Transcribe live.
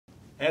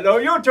Hello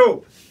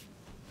YouTube!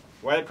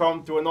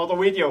 Welcome to another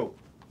video.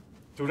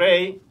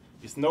 Today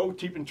is no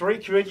tip and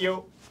trick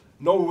video,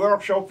 no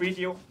workshop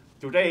video.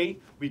 Today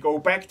we go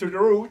back to the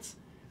roots.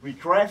 We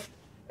craft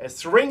a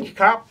shrink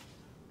cup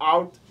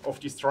out of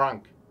this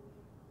trunk.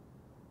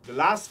 The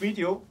last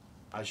video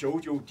I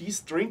showed you this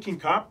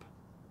drinking cup,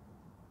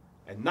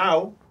 and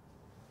now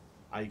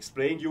I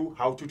explain you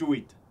how to do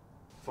it.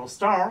 For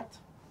start,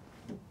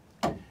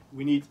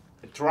 we need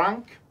a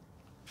trunk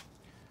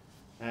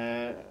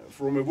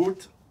from a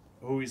wood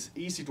who is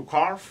easy to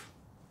carve.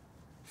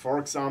 For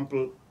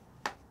example,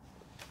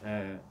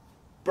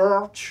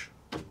 birch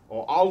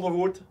or alder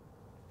wood.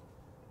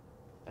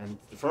 And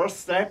the first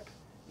step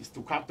is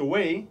to cut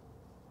away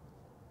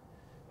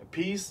a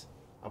piece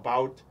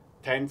about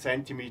 10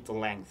 centimeter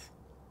length.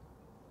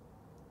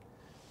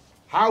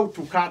 How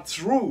to cut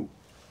through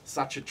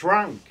such a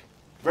trunk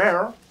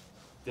where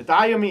the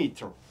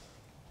diameter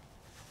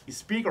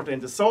is bigger than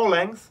the saw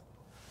length,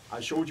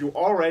 I showed you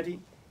already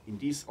in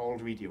this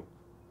old video.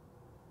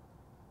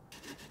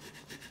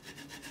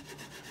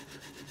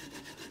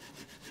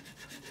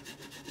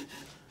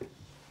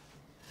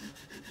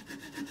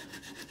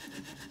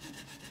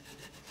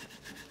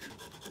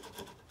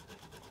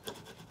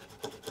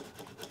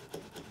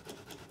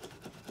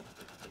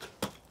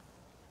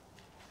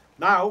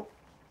 Now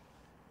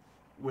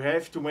we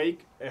have to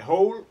make a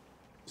hole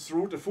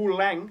through the full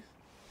length.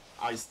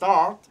 I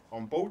start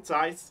on both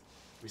sides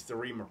with the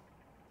reamer.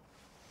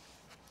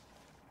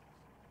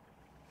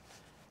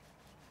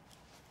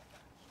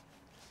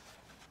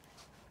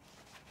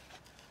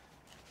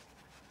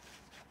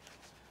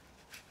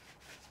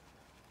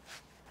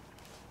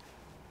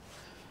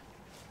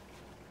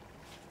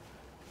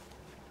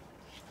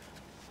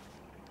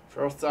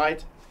 First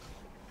side.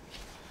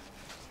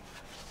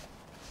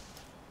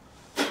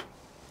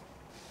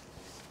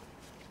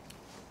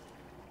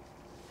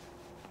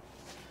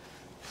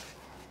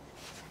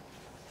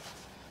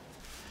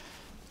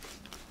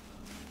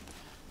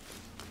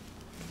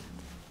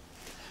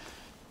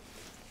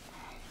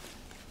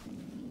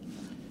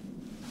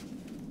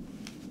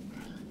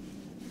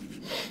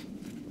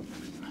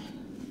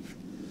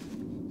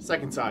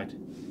 Second side.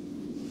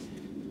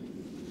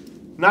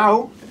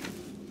 Now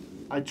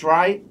I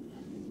try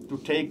to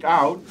take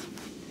out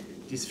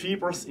these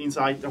fibers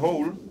inside the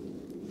hole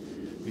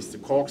with the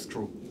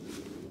corkscrew.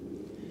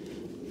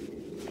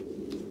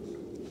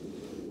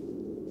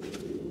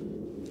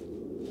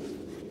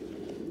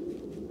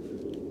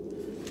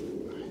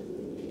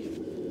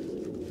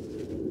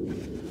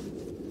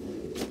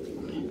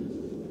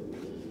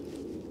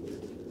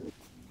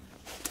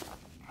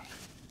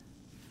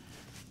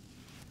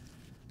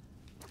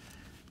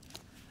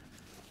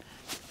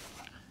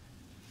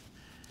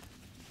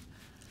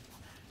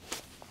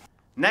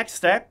 Next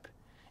step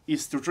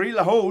is to drill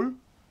a hole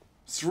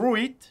through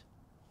it.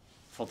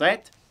 For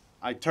that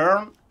I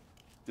turn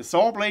the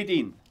saw blade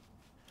in.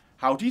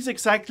 How this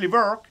exactly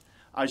works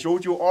I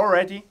showed you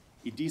already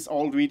in this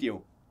old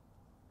video.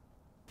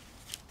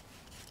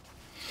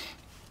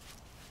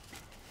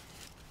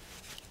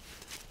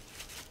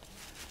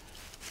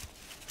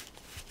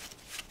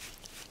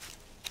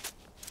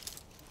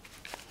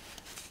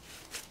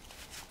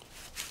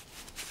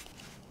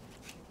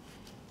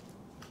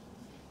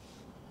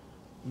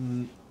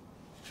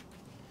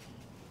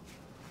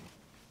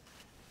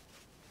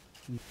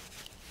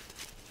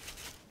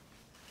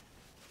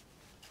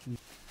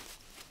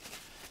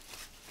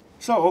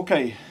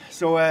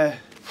 So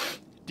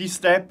this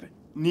step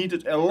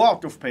needed a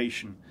lot of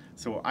patience.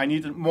 So I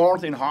needed more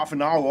than half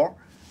an hour.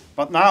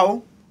 But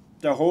now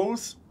the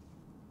holes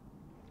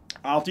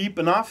are deep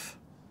enough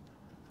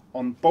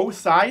on both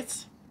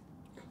sides.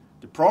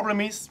 The problem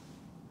is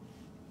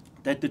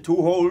that the two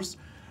holes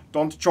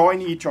don't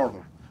join each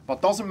other.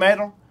 But doesn't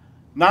matter.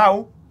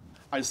 Now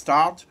I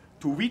start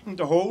to widen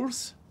the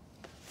holes.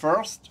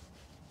 First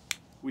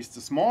with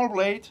the small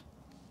blade,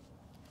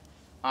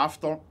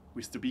 after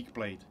with the big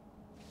blade.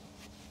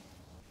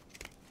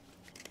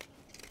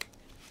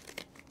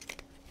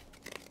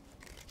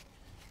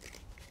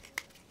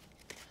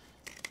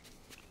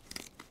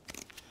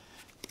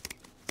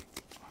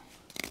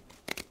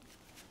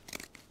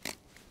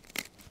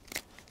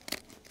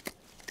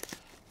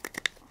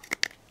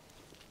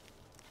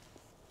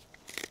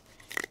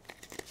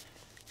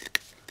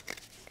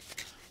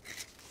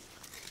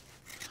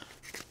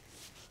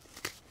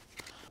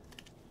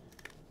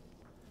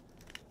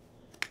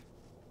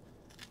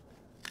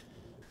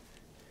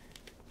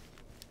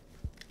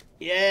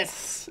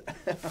 Yes!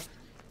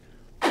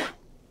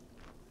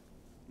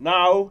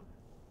 Now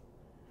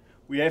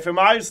we have a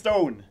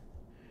milestone.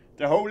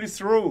 The hole is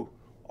through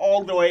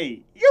all the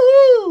way.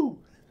 Yoo-hoo!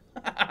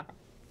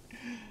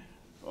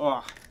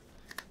 Oh.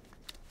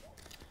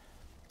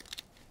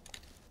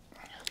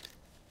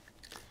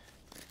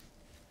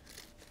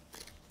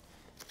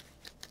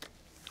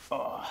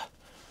 Oh.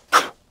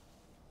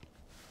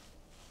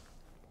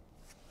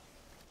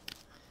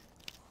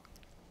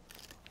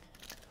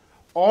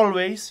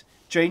 Always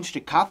change the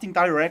cutting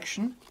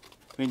direction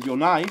when your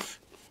knife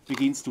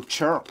begins to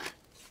jerk.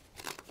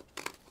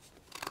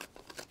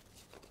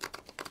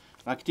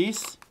 Like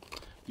this,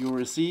 you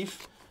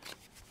receive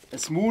a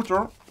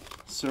smoother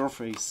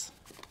surface.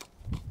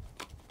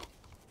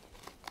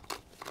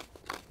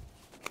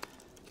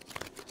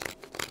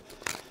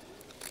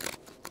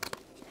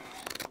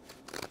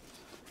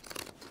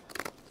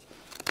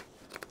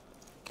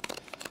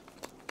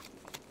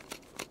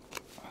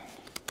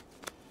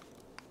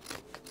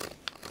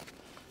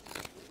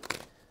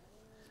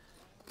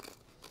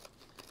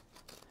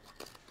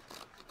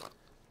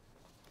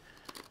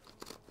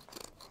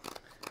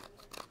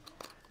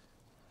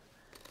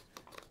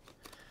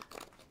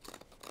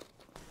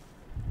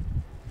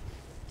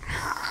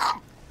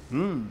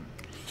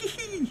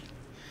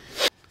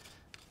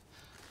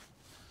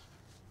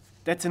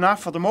 That's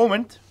enough for the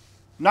moment.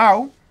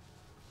 Now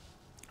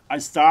I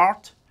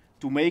start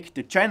to make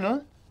the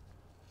channel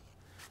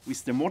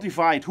with the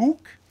modified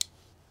hook.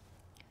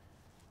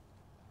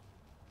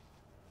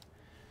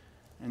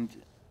 And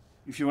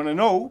if you want to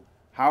know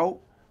how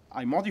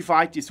I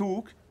modified this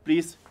hook,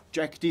 please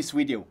check this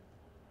video.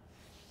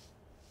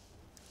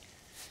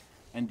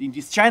 And in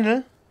this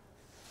channel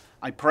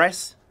I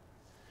press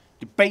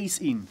the base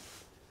in.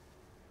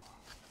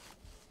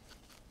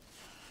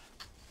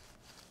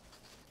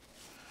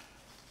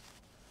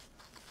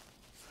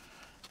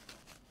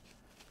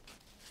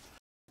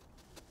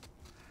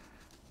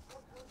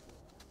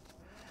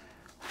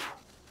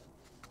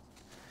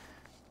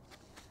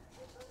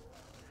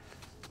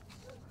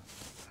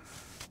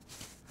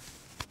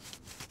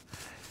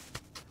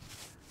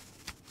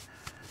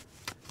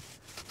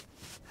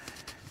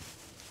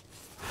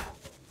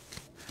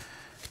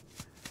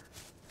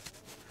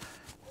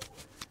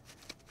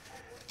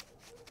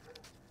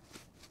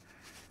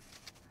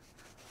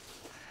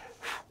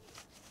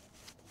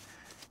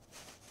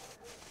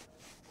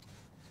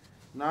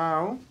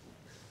 Now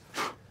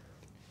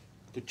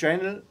the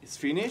channel is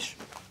finished.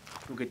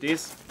 Look at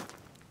this.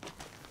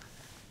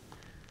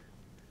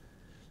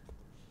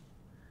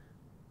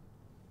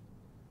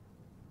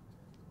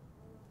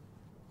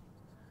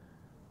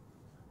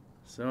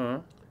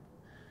 So,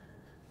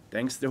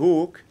 thanks to the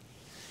hook,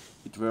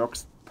 it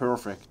works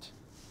perfect.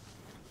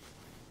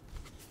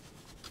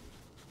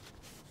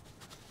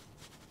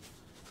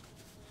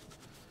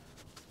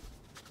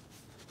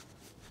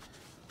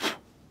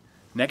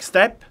 Next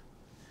step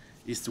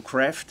is to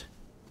craft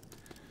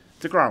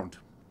the ground.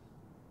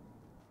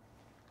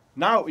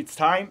 Now it's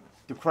time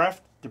to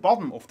craft the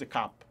bottom of the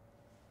cup.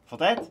 For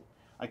that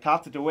I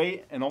cut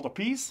away another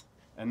piece,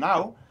 and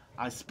now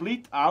I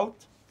split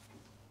out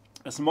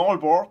a small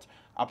board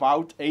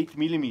about 8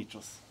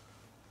 millimeters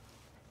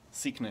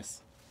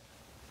thickness.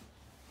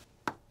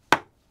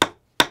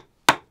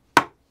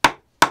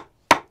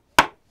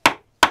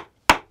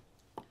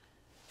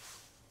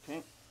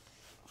 Okay,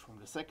 from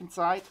the second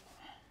side.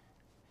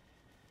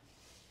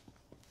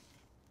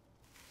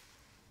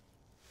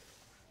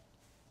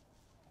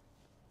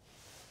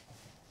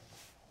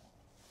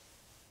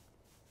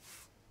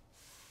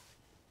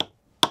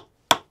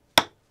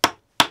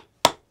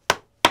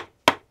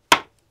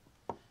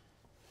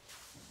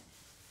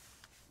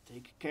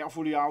 Take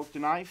carefully out the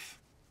knife,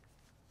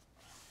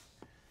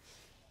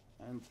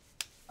 and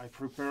I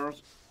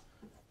prepared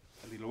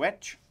a little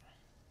wedge.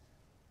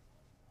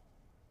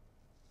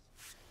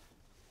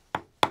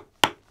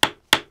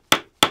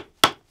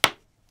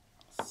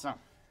 So.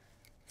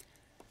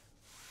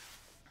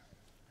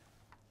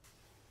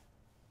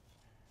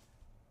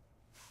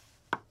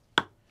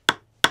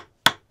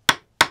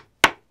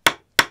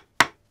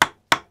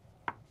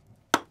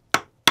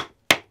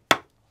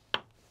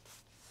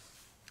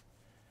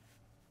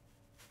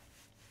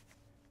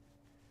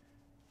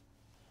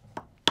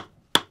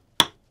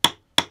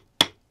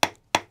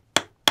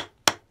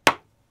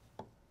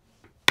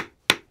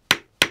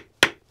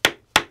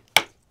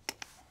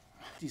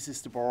 This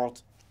is the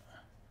board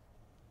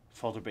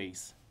for the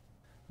base.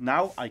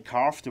 Now I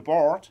carve the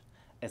board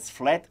as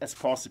flat as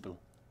possible.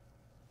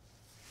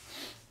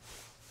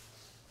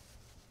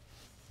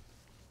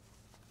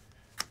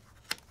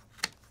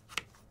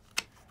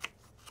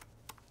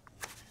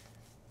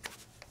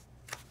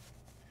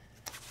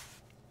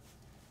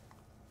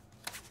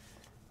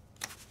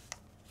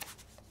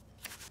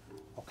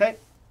 Okay,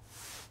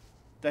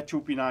 that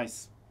should be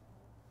nice.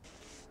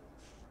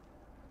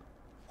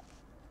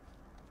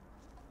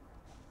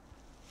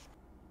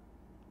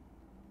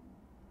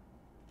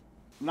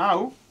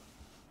 Now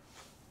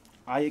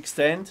I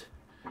extend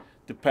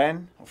the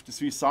pen of the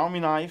Swiss Army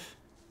knife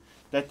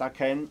that I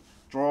can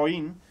draw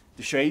in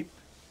the shape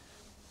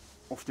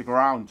of the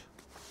ground.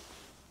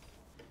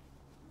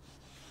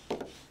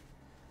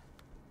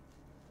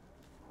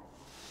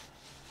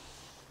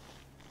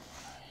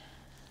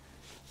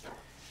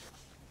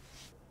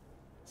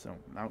 So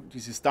now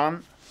this is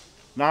done.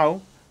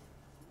 Now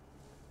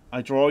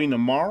I draw in a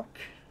mark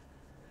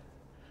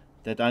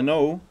that I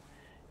know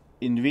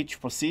in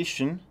which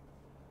position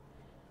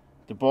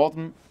the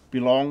bottom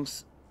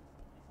belongs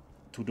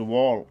to the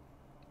wall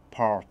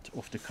part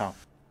of the cup.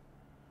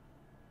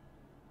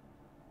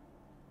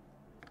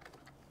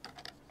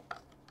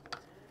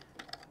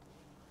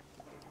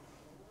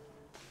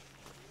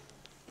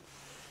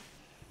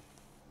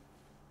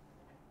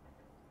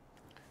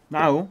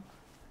 Now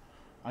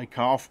I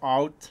carve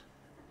out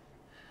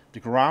the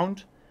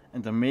ground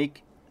and I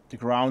make the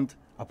ground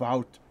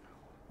about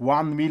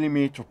 1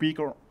 millimeter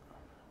bigger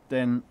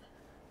than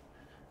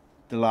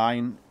the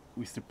line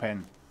with the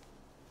pen.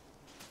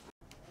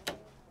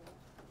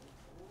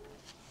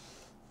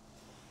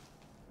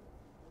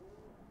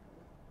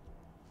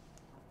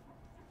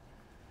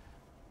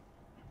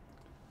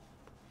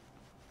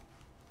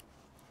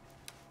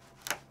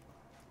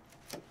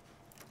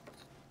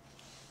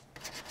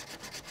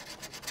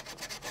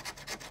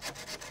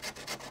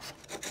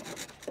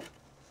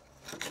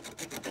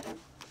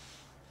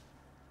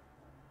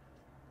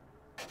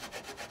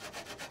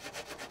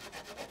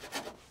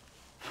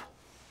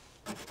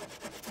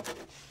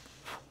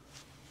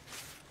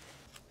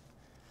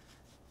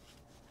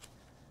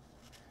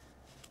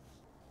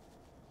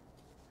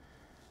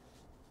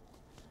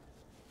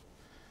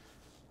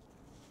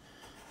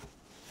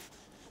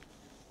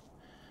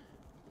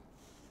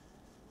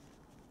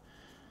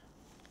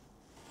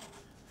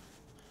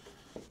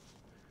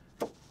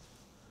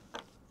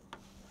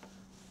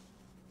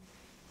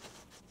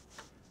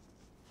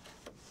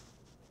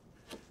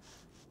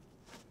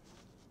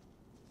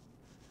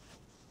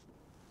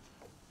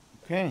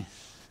 Okay.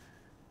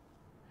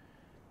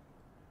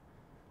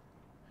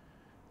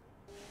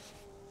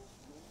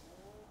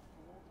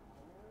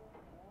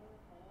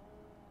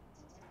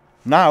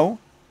 Now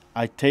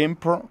I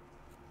temper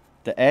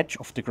the edge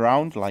of the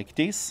ground like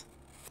this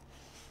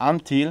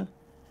until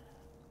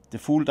the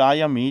full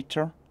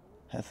diameter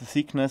has a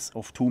thickness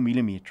of 2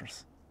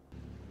 millimeters.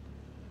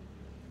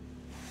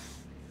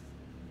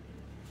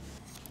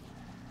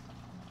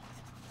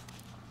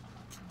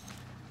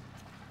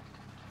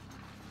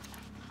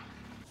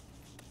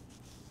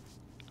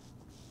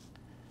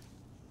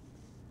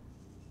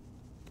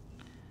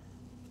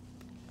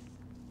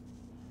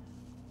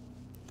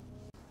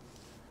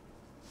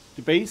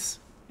 The base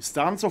is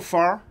done so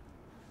far,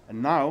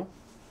 and now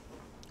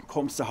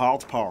comes the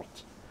hard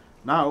part.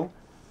 Now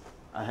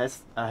I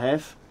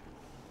have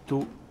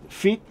to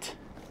fit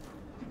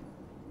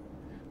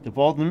the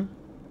bottom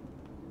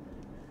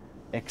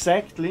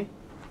exactly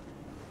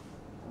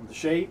on the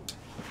shape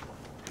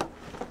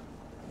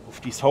of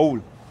this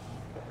hole.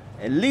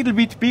 A little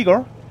bit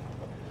bigger,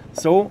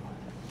 so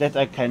that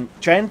I can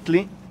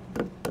gently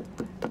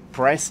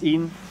press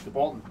in the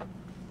bottom.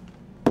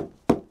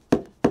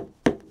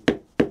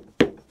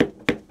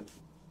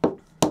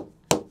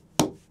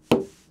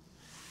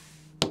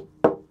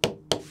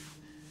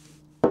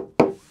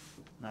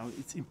 Now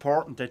it's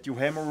important that you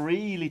hammer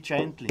really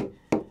gently,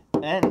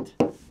 and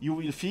you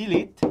will feel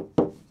it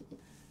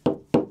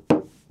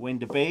when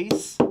the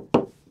base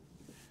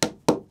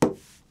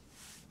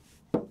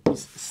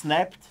is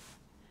snapped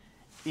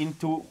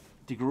into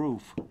the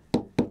groove.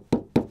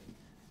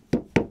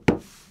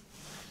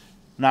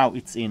 Now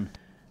it's in.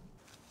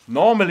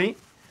 Normally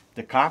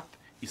the cap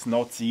is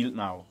not sealed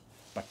now,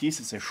 but this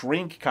is a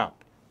shrink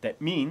cap.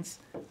 That means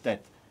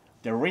that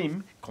the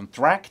rim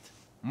contracts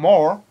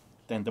more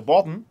than the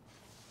bottom,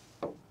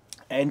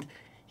 and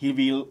he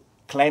will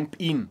clamp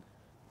in.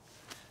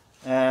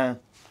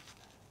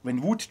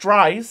 When wood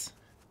dries,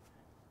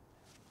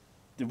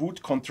 the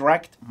wood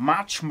contracts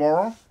much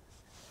more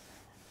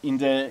in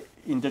the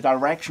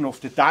direction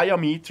of the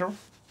diameter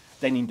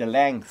than in the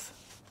length.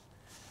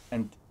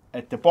 And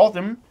at the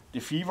bottom, the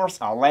fibers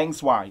are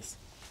lengthwise.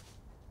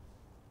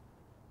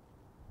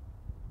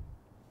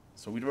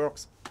 So it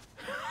works.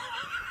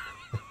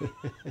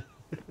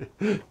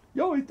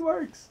 Yo, it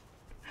works.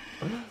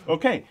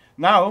 Okay,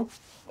 now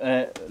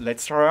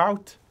let's try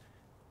out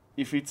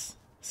if it's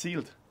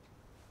sealed.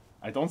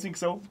 I don't think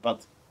so,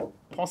 but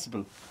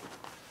possible.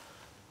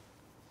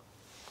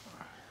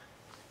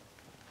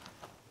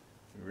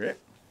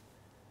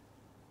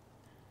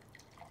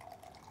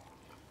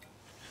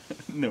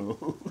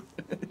 No,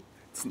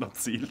 it's not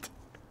sealed.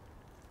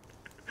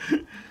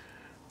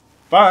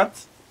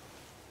 But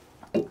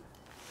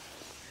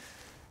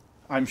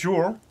I'm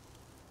sure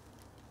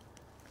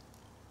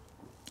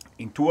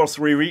in 2 or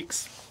 3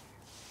 weeks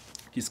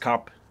this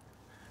cup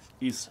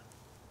is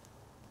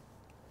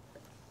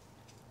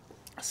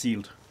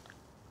sealed.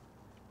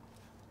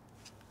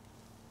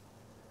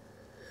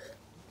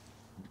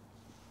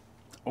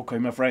 Okay,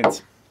 my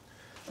friends,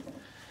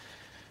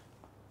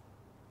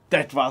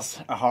 that was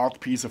a hard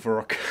piece of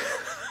work.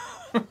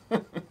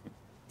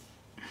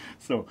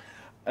 So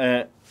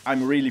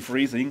I'm really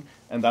freezing,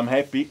 and I'm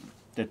happy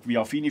that we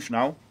are finished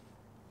now.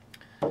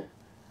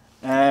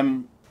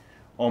 On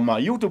my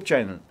YouTube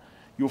channel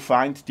you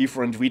find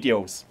different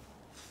videos,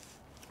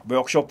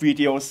 workshop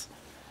videos,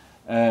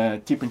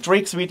 tip and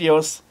tricks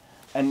videos,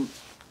 and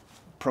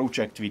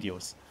project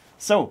videos.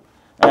 So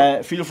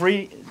feel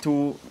free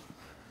to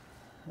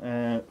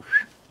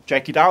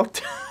check it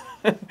out.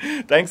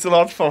 Thanks a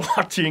lot for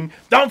watching.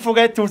 Don't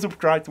forget to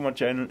subscribe to my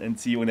channel, and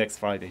see you next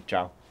Friday.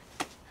 Ciao.